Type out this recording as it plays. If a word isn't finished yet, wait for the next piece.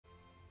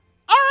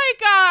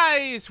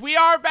guys, we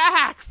are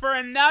back for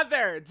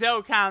another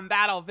Dokkan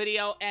battle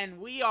video, and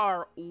we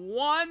are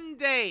one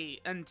day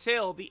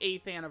until the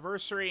 8th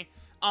anniversary.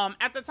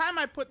 At the time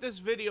I put this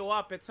video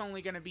up, it's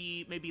only going to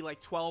be maybe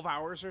like 12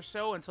 hours or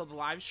so until the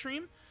live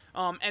stream.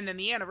 And then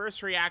the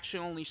anniversary actually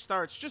only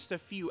starts just a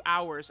few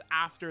hours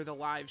after the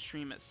live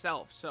stream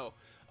itself. So,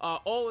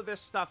 all of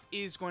this stuff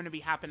is going to be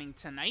happening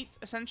tonight,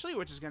 essentially,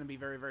 which is going to be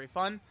very, very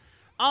fun.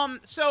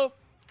 So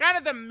kind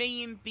of the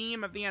main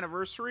theme of the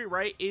anniversary,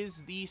 right,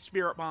 is the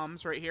Spirit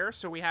Bombs right here.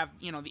 So we have,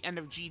 you know, the end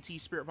of GT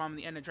Spirit Bomb,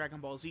 the end of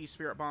Dragon Ball Z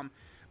Spirit Bomb.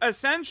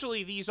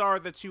 Essentially, these are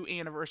the two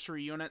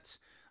anniversary units.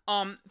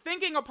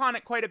 Thinking upon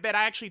it quite a bit,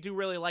 I actually do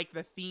really like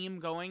the theme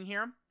going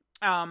here.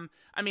 I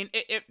mean,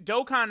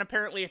 Dokkan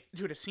apparently,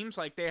 dude, it seems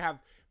like they have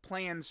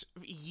plans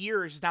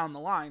years down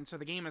the line, so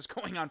the game is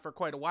going on for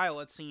quite a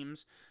while, it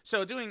seems.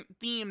 So doing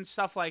themed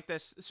stuff like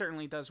this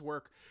certainly does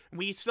work.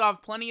 We still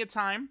have plenty of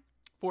time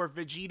for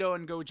Vegito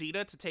and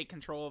Gogeta to take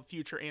control of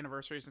future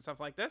anniversaries and stuff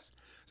like this.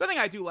 So I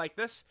think I do like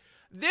this.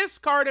 This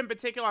card in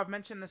particular, I've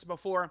mentioned this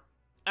before,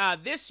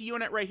 this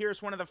unit right here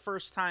is one of the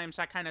first times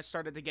I kind of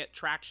started to get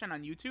traction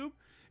on YouTube,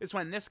 is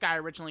when this guy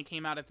originally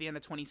came out at the end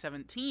of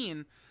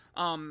 2017.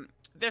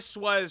 This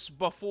was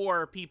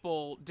before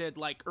people did,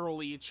 like,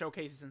 early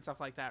showcases and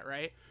stuff like that,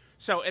 right?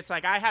 So it's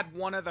like I had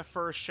one of the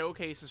first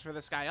showcases for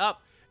this guy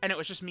up, and it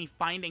was just me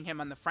finding him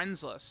on the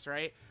friends list,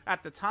 right?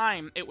 At the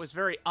time, it was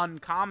very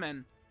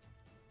uncommon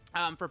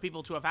for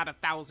people to have had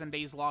 1,000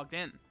 days logged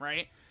in,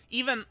 right?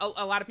 Even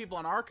a lot of people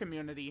in our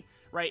community,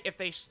 right, if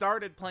they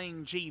started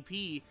playing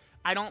JP,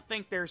 I don't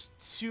think there's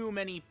too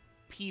many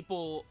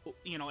people,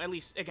 you know, at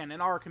least, again,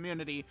 in our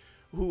community,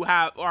 who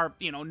are,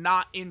 you know,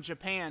 not in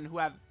Japan, who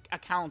have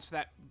accounts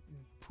that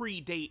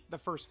predate the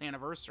first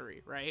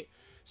anniversary, right?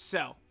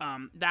 So,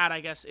 that,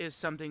 I guess, is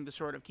something to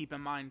sort of keep in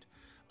mind.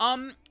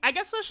 I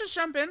guess let's just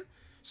jump in.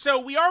 So,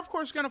 we are, of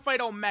course, going to fight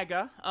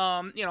Omega.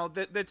 You know,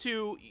 the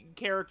two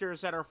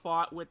characters that are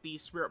fought with the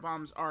Spirit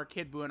Bombs are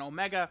Kid Buu and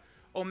Omega.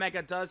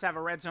 Omega does have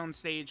a red zone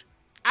stage.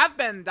 I've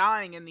been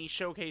dying in these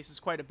showcases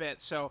quite a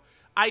bit, so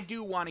I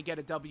do want to get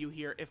a W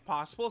here if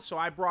possible. So,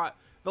 I brought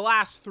the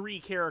last three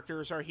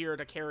characters are here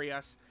to carry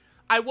us.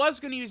 I was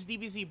going to use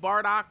DBZ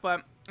Bardock,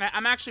 but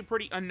I'm actually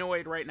pretty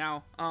annoyed right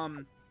now.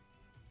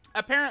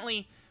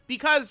 Apparently,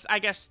 because, I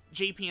guess,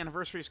 JP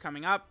Anniversary is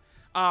coming up,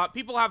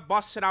 people have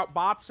busted out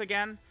bots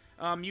again.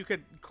 You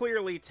could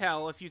clearly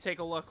tell if you take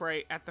a look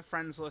right at the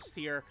friends list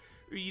here.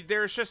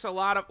 There's just a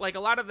lot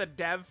of the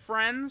dev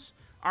friends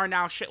are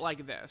now shit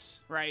like this,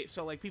 right?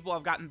 So, like, people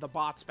have gotten the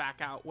bots back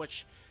out,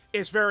 which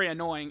is very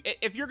annoying.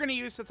 If you're going to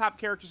use the top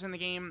characters in the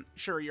game,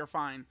 sure, you're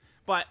fine.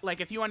 But,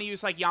 like, if you want to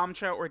use, like,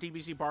 Yamcha or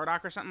DBZ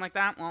Bardock or something like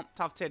that, well,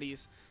 tough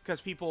titties.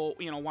 Because people,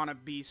 you know, want to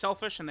be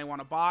selfish, and they want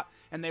to bot,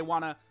 and they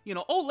want to, you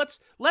know, oh,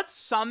 let's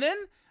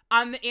summon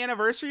on the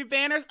anniversary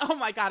banners. Oh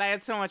my god, I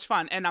had so much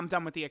fun, and I'm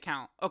done with the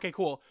account. Okay,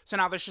 cool. So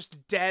now there's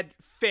just dead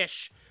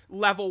fish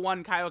level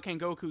 1 Kaioken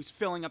Gokus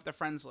filling up the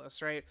friends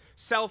list, right?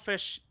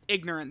 Selfish,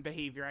 ignorant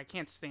behavior. I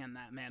can't stand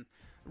that, man.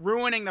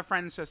 Ruining the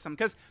friend system.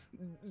 Because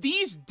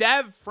these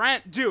dev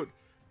friends, dude,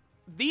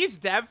 these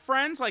dev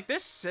friends, like,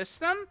 this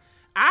system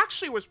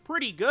actually was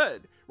pretty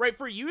good, right,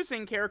 for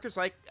using characters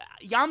like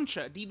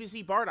Yamcha,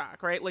 DBZ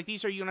Bardock, right? Like,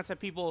 these are units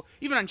that people,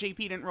 even on JP,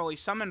 didn't really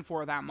summon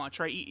for that much,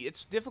 right?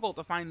 It's difficult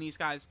to find these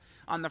guys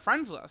on the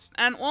friends list.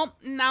 And, well,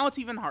 now it's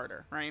even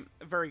harder, right?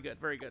 Very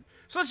good, very good.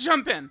 So let's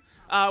jump in.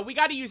 We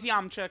got to use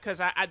Yamcha,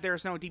 because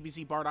there's no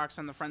DBZ Bardocks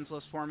on the friends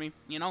list for me,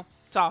 you know?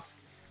 Tough,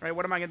 right?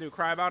 What am I going to do,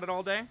 cry about it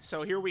all day?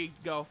 So here we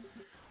go.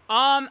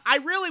 I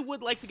really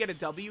would like to get a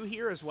W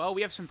here as well.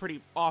 We have some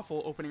pretty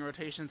awful opening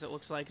rotations, it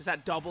looks like. Is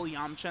that double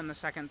Yamcha in the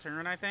second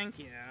turn, I think?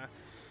 Yeah.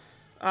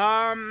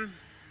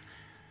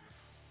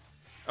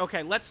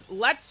 Okay, let's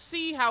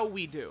see how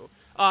we do.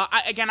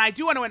 Again, I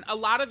do want to win. A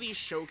lot of these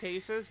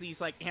showcases, these,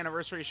 like,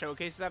 anniversary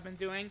showcases I've been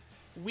doing,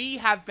 we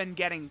have been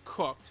getting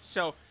cooked.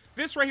 So,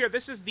 this right here,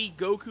 this is the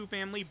Goku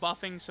family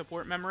buffing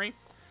support memory.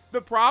 The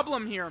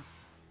problem here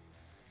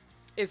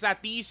is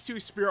that these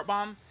two Spirit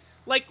Bomb,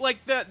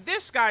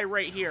 this guy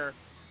right here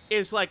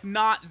is, like,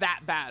 not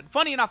that bad.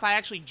 Funny enough, I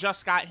actually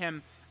just got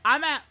him.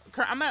 I'm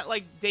at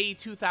like day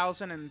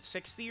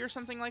 2060 or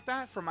something like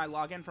that for my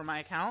login for my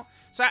account.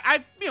 So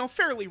I you know,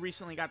 fairly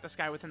recently got this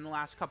guy within the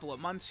last couple of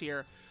months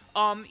here.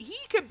 He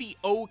could be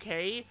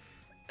okay.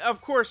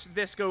 Of course,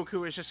 this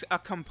Goku is just a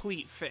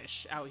complete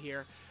fish out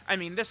here. I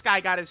mean, this guy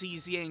got his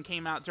EZA and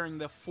came out during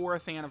the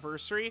 4th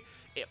anniversary,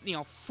 you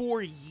know,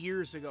 4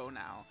 years ago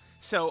now.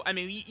 So, I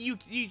mean,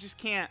 you just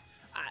can't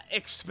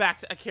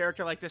expect a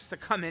character like this to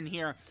come in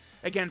here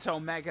against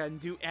Omega and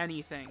do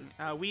anything.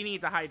 We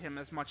need to hide him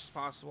as much as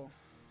possible.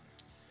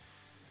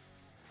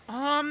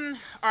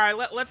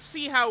 Alright, let's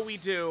see how we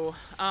do.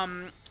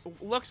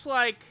 Looks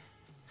like...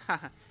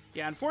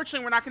 yeah,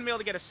 unfortunately, we're not going to be able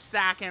to get a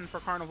stack in for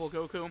Carnival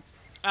Goku.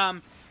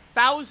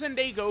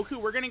 1000-Day Goku,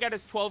 we're going to get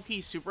his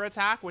 12-key super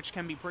attack, which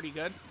can be pretty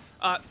good.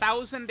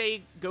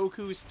 1000-Day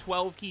Goku's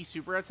 12-key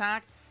super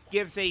attack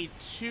gives a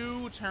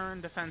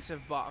 2-turn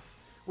defensive buff,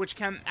 which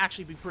can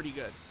actually be pretty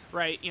good,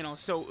 right? You know,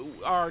 so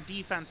our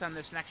defense on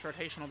this next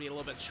rotation will be a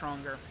little bit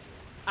stronger.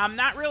 I'm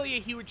not really a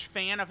huge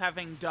fan of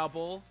having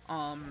double.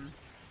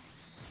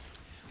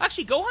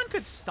 Actually, Gohan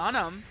could stun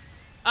him.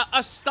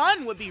 A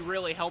stun would be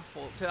really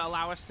helpful to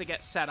allow us to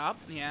get set up.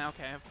 Yeah,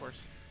 okay, of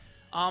course.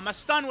 A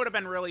stun would have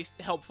been really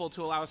helpful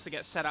to allow us to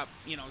get set up,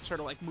 you know, sort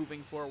of like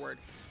moving forward.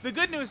 The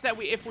good news that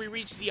if we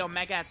reach the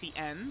Omega at the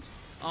end,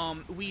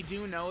 we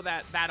do know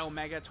that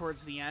Omega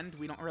towards the end,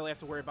 we don't really have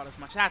to worry about as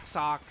much. That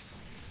sucks.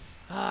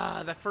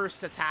 The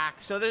first attack.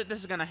 So this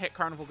is going to hit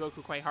Carnival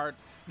Goku quite hard.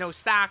 No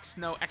stacks,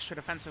 no extra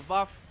defensive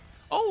buff.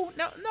 Oh,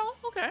 no,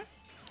 okay.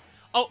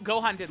 Oh,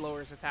 Gohan did lower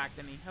his attack,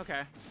 didn't he?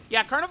 Okay.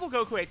 Yeah, Carnival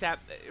Goku ate that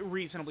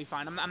reasonably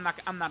fine. I'm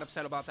not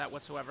upset about that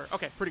whatsoever.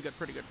 Okay, pretty good.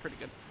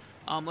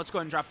 Let's go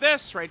ahead and drop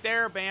this right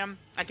there. Bam.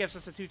 That gives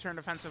us a 2-turn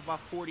defensive buff,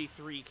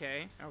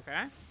 43k.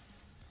 Okay.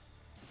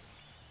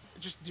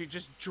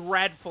 Just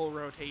dreadful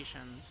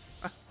rotations.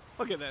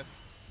 Look at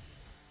this.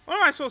 What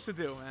am I supposed to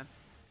do, man?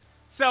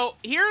 So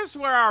here's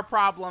where our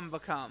problem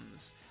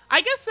becomes.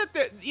 I guess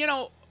that you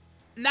know,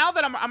 now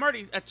that I'm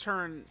already a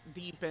turn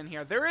deep in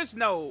here, there is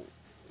no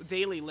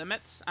daily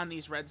limits on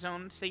these red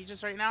zone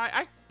stages right now.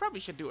 I probably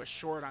should do a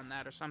short on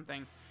that or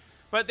something.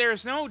 But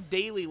there's no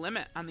daily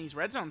limit on these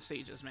red zone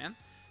stages, man.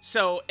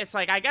 So it's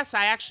like, I guess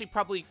I actually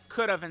probably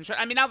could have enjoyed.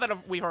 I mean, now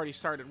that we've already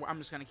started, I'm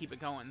just going to keep it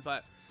going.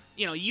 But,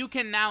 you know, you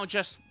can now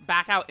just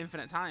back out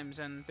infinite times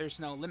and there's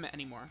no limit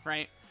anymore,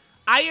 right?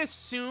 I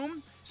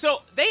assume...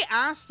 So they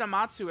asked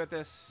Amatsu at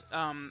this,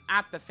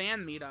 at the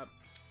fan meetup,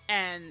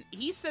 and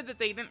he said that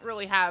they didn't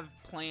really have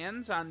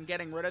plans on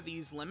getting rid of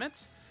these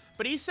limits,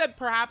 but he said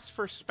perhaps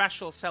for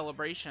special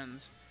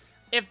celebrations.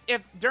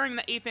 If during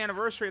the 8th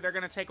anniversary they're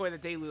going to take away the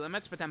daily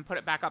limits, but then put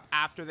it back up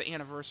after the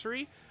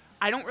anniversary,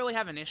 I don't really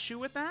have an issue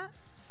with that.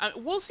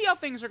 We'll see how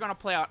things are going to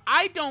play out.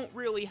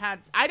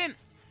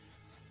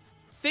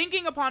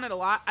 Thinking upon it a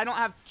lot, I don't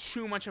have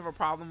too much of a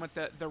problem with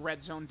the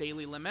red zone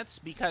daily limits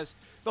because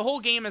the whole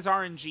game is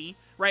RNG,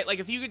 right? Like,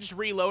 if you could just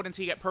reload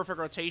until you get perfect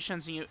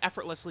rotations and you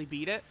effortlessly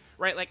beat it,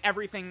 right? Like,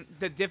 everything,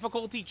 the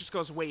difficulty just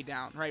goes way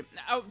down, right?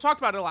 I've talked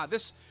about it a lot.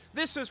 This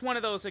is one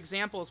of those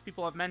examples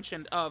people have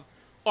mentioned of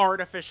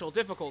artificial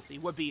difficulty,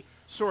 would be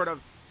sort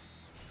of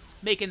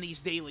making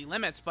these daily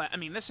limits. But, I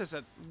mean, this is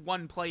a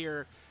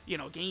one-player, you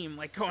know, game,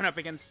 like, going up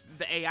against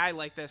the AI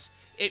like this.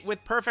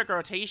 With perfect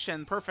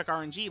rotation, perfect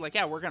RNG, like,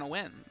 yeah, we're going to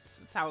win.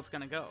 That's how it's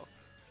going to go.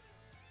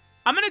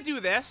 I'm going to do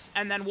this,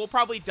 and then we'll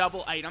probably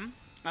double item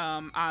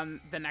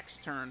on the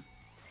next turn.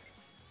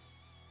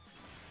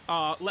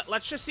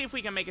 Let's just see if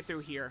we can make it through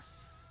here.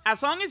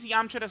 As long as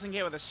Yamcha doesn't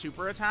get with a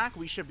super attack,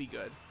 we should be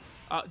good.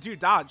 Dude,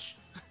 dodge.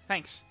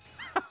 Thanks.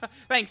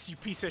 Thanks, you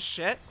piece of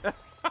shit.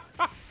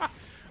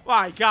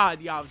 My God,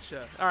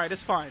 Yamcha. All right,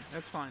 it's fine.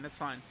 It's fine. It's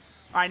fine.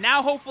 All right,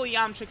 now hopefully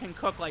Yamcha can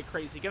cook like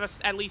crazy. Give us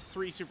at least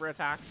 3 super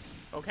attacks.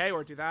 Okay,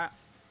 or do that.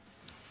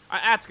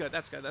 That's good.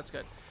 That's good. That's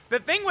good. The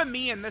thing with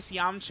me and this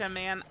Yamcha,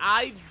 man,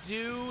 I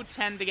do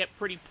tend to get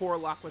pretty poor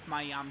luck with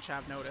my Yamcha,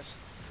 I've noticed.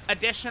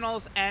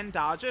 Additionals and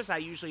dodges, I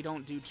usually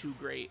don't do too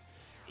great.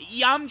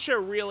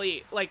 Yamcha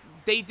really, like,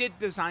 they did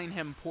design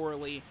him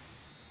poorly.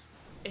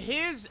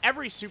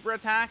 Every super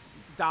attack,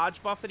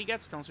 dodge buff that he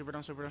gets, don't super.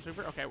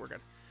 Okay, we're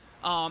good.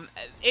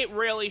 It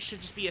really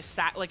should just be a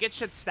stack, like, it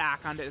should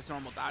stack onto his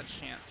normal dodge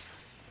chance.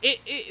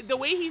 The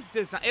way he's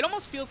designed, it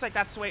almost feels like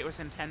that's the way it was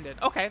intended.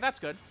 Okay, that's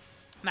good.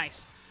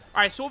 Nice.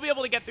 All right, so we'll be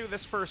able to get through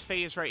this first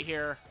phase right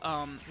here,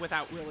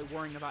 without really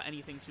worrying about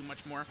anything too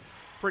much more.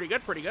 Pretty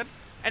good, pretty good.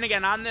 And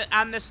again,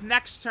 on this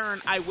next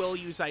turn, I will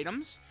use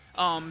items,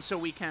 so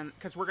we can,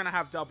 because we're gonna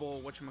have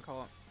double,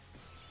 whatchamacallit.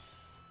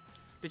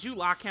 Did you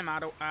lock him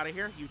out of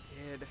here? You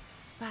did.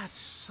 That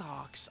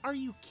sucks. Are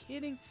you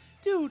kidding?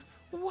 Dude,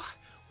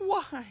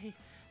 why?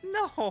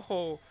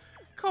 No.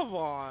 Come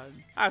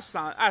on. That's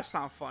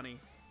not funny.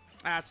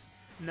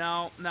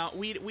 No,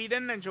 we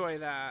didn't enjoy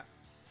that.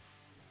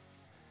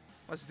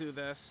 Let's do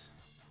this.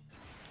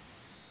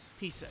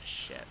 Piece of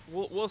shit.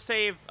 We'll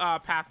save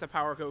Path to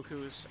Power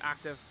Goku's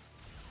active.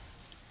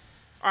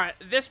 Alright,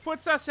 this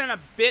puts us in a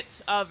bit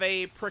of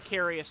a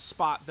precarious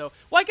spot, though.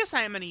 Well, I guess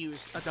I am going to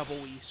use a double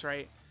Whis,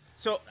 right?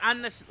 So,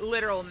 on this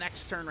literal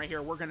next turn right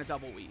here, we're going to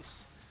double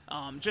Whis.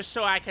 Just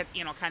so I could,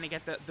 you know, kind of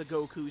get the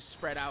Goku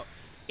spread out.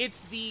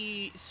 It's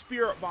the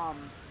Spirit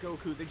Bomb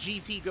Goku, the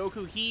GT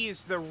Goku.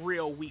 He's the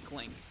real weak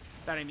link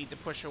that I need to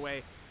push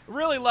away.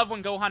 Really love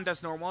when Gohan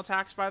does normal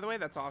attacks, by the way.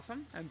 That's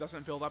awesome. And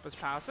doesn't build up his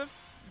passive.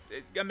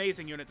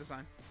 Amazing unit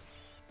design.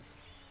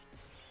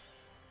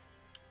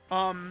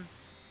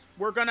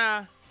 We're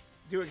gonna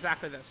do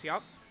exactly this.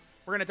 Yup.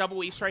 We're gonna double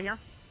Whis right here.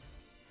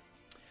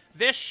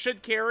 This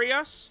should carry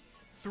us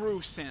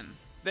through Sin.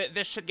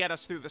 This should get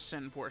us through the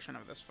Sin portion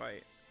of this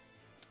fight.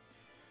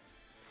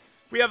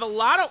 We have a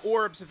lot of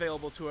orbs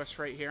available to us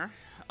right here.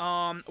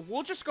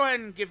 We'll just go ahead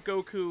and give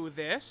Goku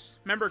this.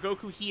 Remember,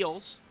 Goku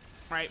heals,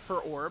 right, per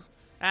orb.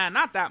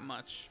 Not that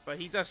much, but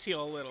he does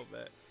heal a little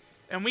bit.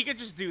 And we could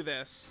just do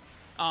this.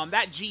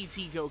 That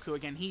GT Goku,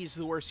 again, he's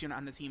the worst unit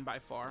on the team by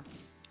far.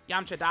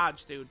 Yamcha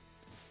dodge, dude.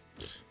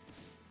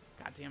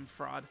 Goddamn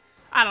fraud.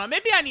 I don't know,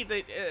 maybe I need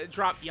to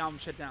drop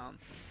Yamcha down.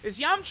 Is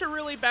Yamcha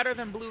really better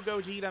than Blue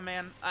Gogeta,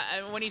 man?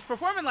 When he's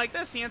performing like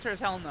this, the answer is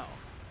hell no.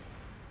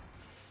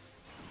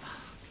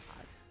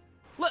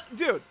 Look,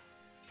 dude.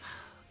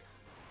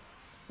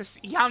 This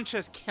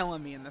Yamcha's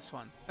killing me in this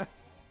one.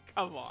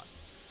 Come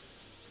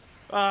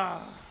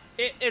on.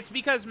 It's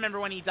because, remember,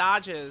 when he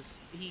dodges,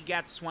 he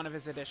gets one of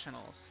his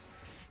additionals.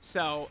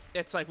 So,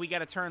 it's like we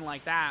get a turn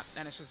like that,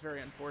 and it's just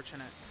very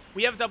unfortunate.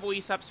 We have double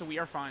East up, so we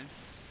are fine.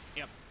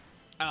 Yep.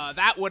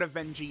 That would have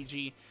been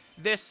GG.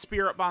 This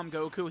Spirit Bomb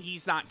Goku,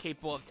 he's not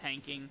capable of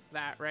tanking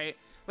that, right?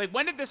 Like,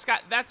 when did this guy...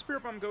 That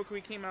Spirit Bomb Goku,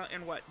 he came out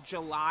in, what,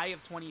 July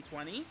of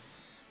 2020?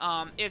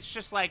 It's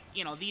just like,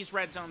 you know, these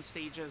red zone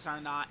stages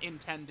are not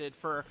intended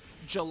for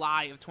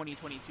July of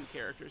 2022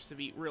 characters to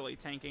be really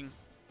tanking.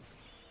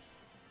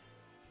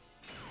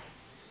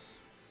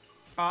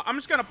 I'm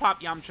just going to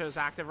pop Yamcha's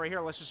active right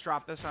here. Let's just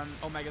drop this on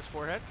Omega's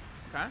forehead.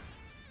 Okay.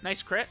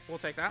 Nice crit. We'll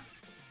take that.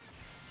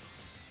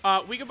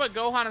 We can put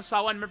Gohan and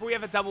Sawa. Remember, we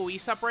have a double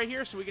East up right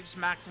here, so we can just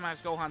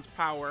maximize Gohan's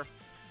power.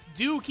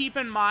 Do keep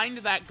in mind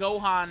that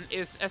Gohan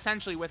is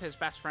essentially with his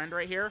best friend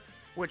right here,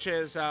 which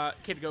is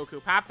Kid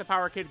Goku. Pap the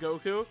Power Kid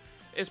Goku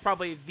is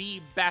probably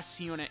the best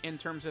unit in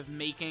terms of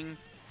making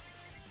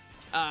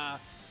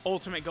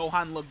Ultimate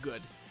Gohan look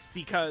good,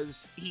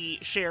 because he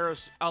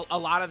shares a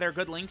lot of their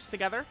good links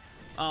together.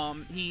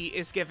 He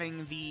is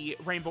giving the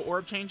Rainbow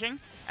Orb changing,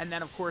 and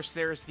then, of course,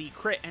 there's the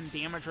crit and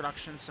damage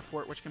reduction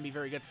support, which can be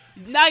very good.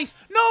 Nice!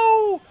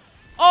 No!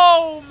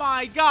 Oh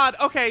my god!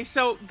 Okay,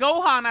 so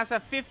Gohan has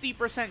a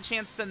 50%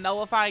 chance to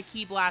nullify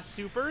Ki Blast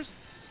Supers.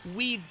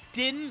 We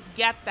didn't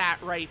get that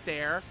right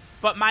there,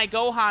 but my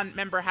Gohan,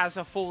 member, has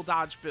a full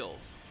dodge build.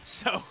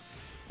 So,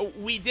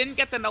 we didn't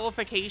get the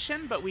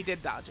nullification, but we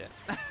did dodge it.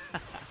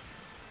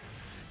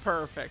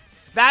 Perfect.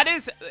 That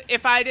is,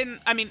 if I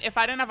didn't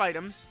have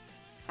items,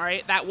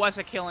 alright, that was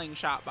a killing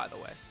shot, by the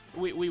way.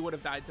 We would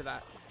have died to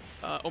that.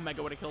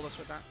 Omega would have killed us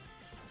with that.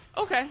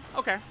 Okay,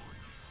 okay.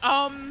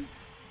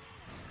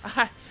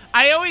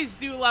 I always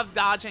do love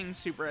dodging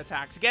super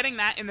attacks. Getting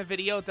that in the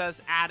video does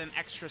add an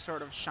extra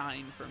sort of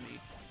shine for me.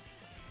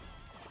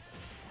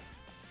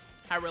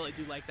 I really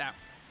do like that.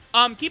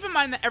 Keep in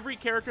mind that every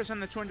character's on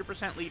the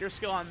 200% leader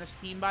skill on this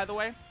team, by the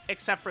way,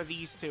 except for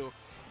these two.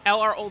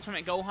 LR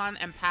Ultimate Gohan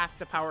and Path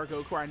to Power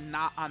Goku are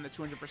not on the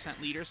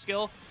 200% leader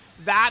skill.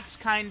 That's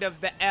kind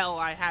of the L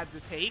I had to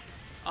take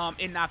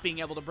in not being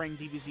able to bring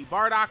DBZ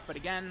Bardock, but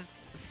again,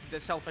 the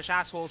selfish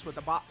assholes with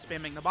the bot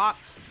spamming the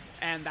bots,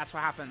 and that's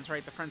what happens,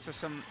 right? The friend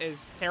system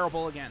is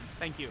terrible again.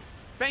 Thank you.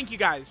 Thank you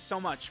guys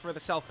so much for the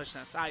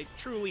selfishness. I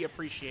truly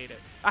appreciate it.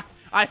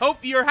 I hope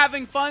you're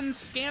having fun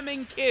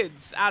scamming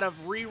kids out of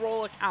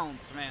reroll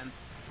accounts, man.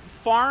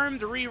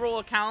 Farmed reroll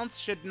accounts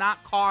should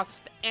not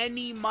cost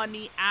any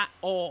money at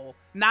all.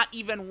 Not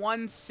even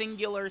 1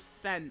 singular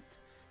cent,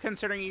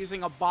 considering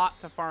using a bot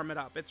to farm it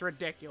up. It's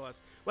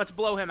ridiculous. Let's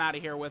blow him out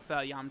of here with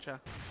Yamcha.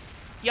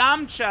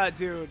 Yamcha,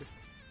 dude.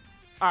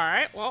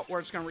 Alright, well,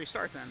 we're just going to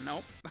restart then.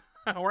 Nope.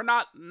 We're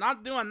not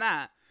doing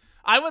that.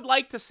 I would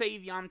like to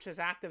save Yamcha's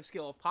active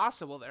skill if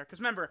possible there. Because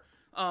remember,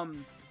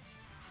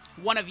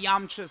 one of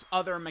Yamcha's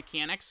other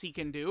mechanics he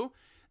can do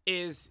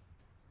is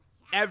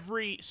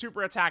every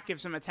super attack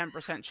gives him a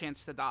 10%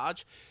 chance to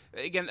dodge.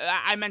 Again,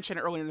 I mentioned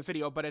it earlier in the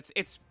video, but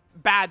it's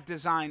bad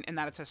design in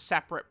that it's a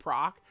separate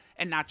proc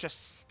and not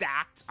just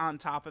stacked on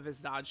top of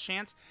his dodge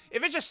chance.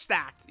 If it just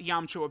stacked,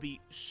 Yamcha would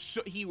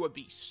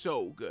be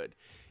so good.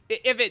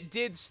 If it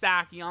did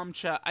stack,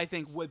 Yamcha, I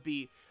think, would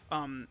be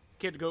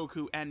Kid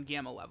Goku and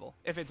Gamma level.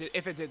 If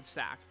it did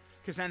stack,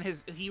 because then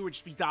he would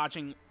just be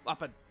dodging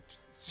up a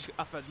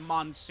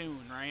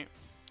monsoon, right?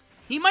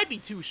 He might be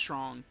too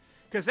strong,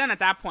 because then at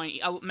that point,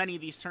 many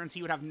of these turns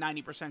he would have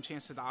 90%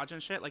 chance to dodge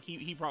and shit. Like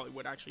he probably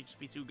would actually just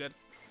be too good.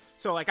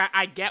 So like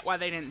I get why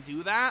they didn't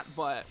do that,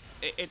 but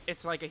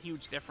it's like a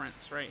huge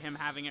difference, right? Him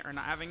having it or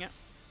not having it.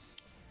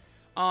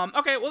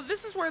 Okay, well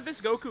this is where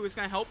this Goku is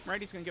gonna help, right?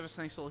 He's gonna give us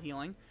a nice little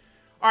healing.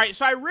 All right,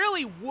 so I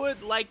really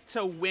would like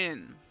to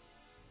win.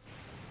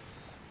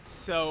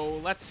 So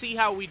let's see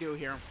how we do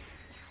here.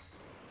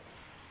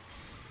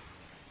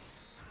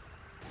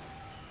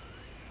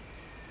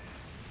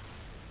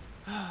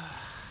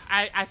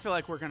 I feel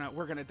like we're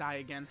gonna die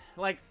again.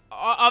 Like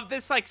of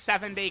this like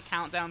 7-day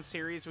countdown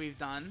series we've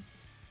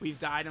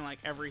died in like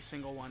every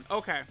single one.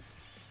 Okay,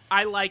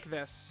 I like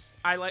this.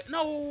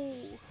 No.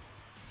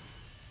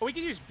 Oh, we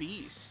can use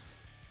Beast.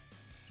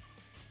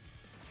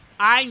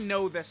 I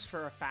know this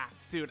for a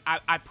fact, dude.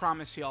 I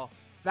promise y'all.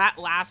 That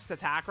last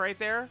attack right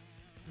there,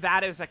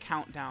 that is a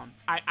countdown.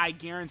 I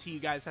guarantee you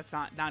guys that's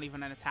not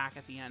even an attack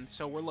at the end.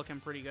 So we're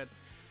looking pretty good.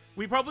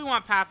 We probably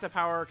want Path to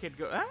Power Kid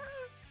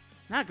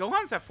Nah,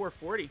 Gohan's at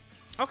 440.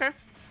 Okay.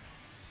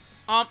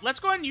 Let's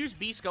go ahead and use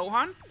Beast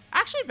Gohan.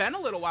 Actually been a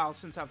little while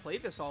since I've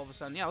played this all of a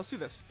sudden. Yeah, let's do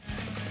this.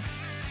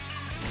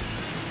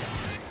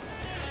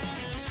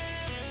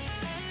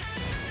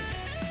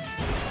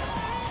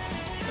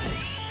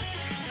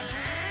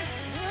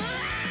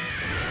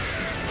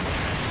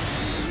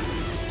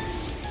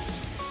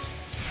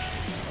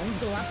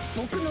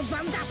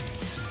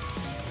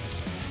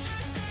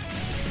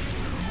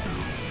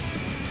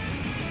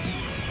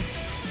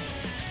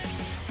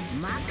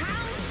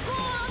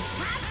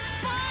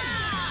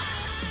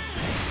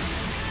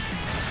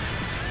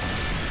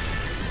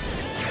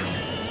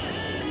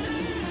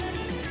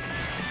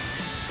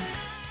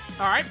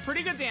 Alright,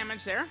 pretty good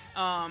damage there.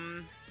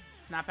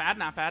 Not bad,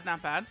 not bad,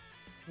 not bad.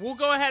 We'll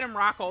go ahead and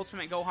rock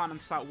Ultimate Gohan in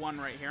slot 1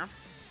 right here.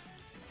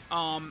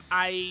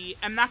 I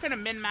am not going to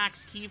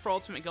min-max key for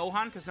Ultimate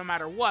Gohan, because no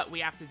matter what, we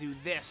have to do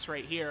this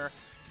right here.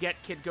 Get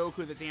Kid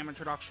Goku the damage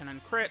reduction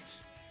and crit.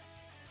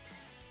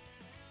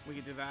 We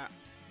can do that.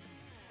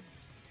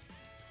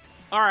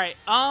 Alright,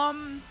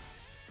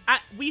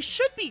 we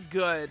should be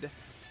good,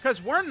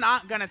 because we're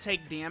not going to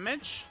take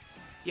damage.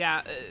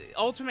 Yeah,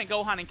 Ultimate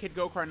Gohan and Kid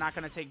Goku are not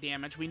going to take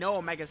damage. We know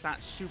Omega's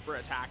not super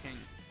attacking.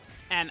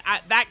 And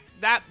that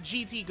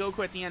GT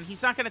Goku at the end,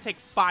 he's not going to take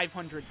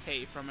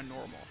 500k from a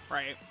normal,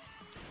 right?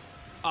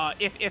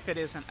 If it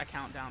isn't a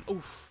countdown.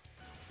 Oof.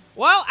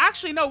 Well,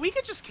 actually, no, we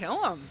could just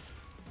kill him.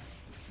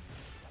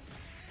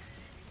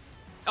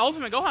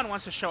 Ultimate Gohan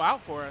wants to show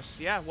out for us.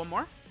 Yeah, one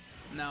more?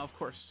 No, of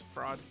course.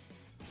 Fraud.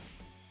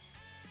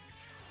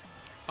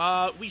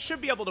 We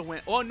should be able to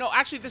win. Well, no,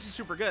 actually, this is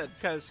super good,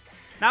 because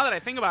now that I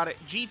think about it,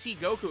 GT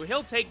Goku,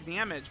 he'll take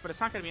damage, but it's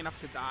not going to be enough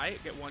to die,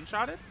 get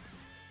one-shotted.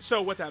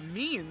 So what that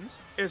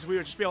means is we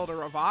would just be able to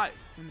revive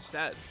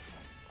instead.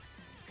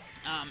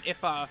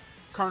 If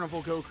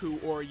Carnival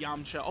Goku or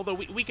Yamcha, although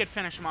we could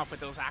finish him off with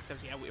those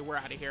actives. Yeah, we're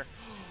out of here.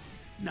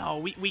 No,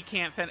 we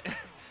can't finish.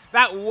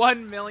 That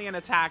 1 million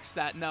attack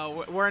stat,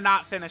 no, we're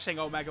not finishing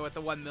Omega with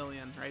the 1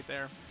 million right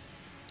there.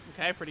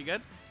 Okay, pretty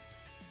good.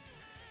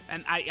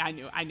 And I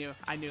knew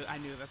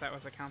that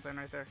was a countdown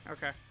right there.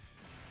 Okay.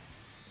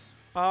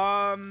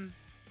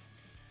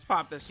 Let's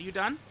pop this. Are you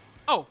done?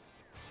 Oh.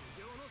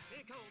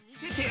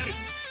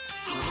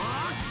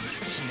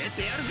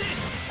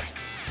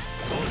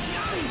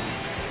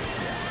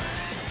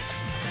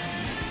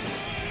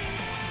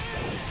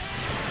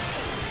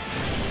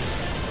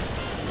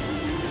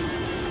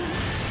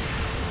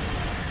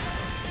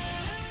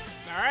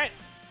 Alright.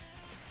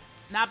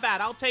 Not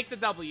bad. I'll take the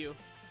W.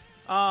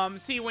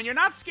 See, when you're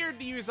not scared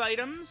to use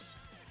items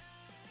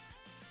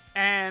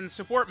and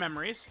support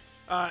memories,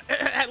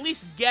 at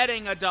least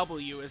getting a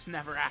W is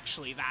never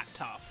actually that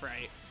tough,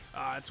 right?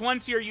 It's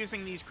once you're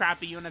using these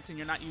crappy units and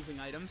you're not using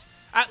items.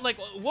 Like,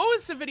 what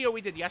was the video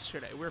we did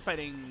yesterday? We were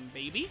fighting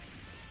Baby?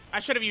 I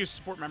should have used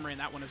support memory in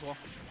that one as well.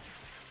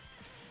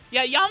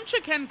 Yeah,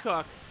 Yamcha can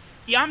cook.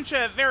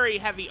 Yamcha, very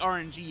heavy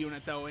RNG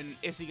unit, though, and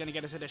is he going to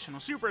get his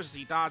additional supers? Is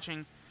he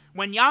dodging?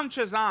 When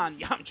Yamcha's on,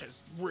 Yamcha's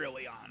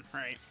really on,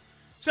 right?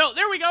 So,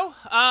 there we go.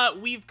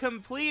 We've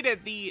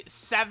completed the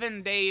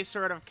 7-day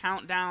sort of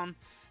countdown.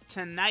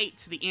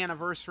 Tonight, the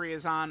anniversary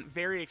is on.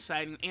 Very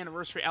exciting.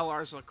 Anniversary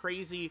LRs look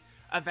crazy.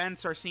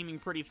 Events are seeming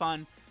pretty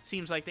fun.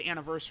 Seems like the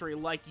anniversary,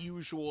 like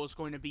usual, is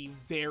going to be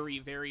very,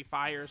 very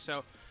fire.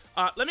 So,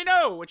 let me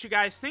know what you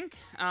guys think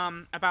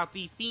about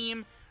the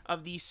theme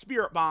of the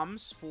Spirit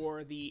Bombs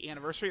for the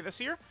anniversary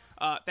this year.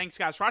 Thanks,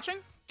 guys, for watching,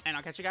 and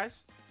I'll catch you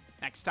guys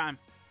next time.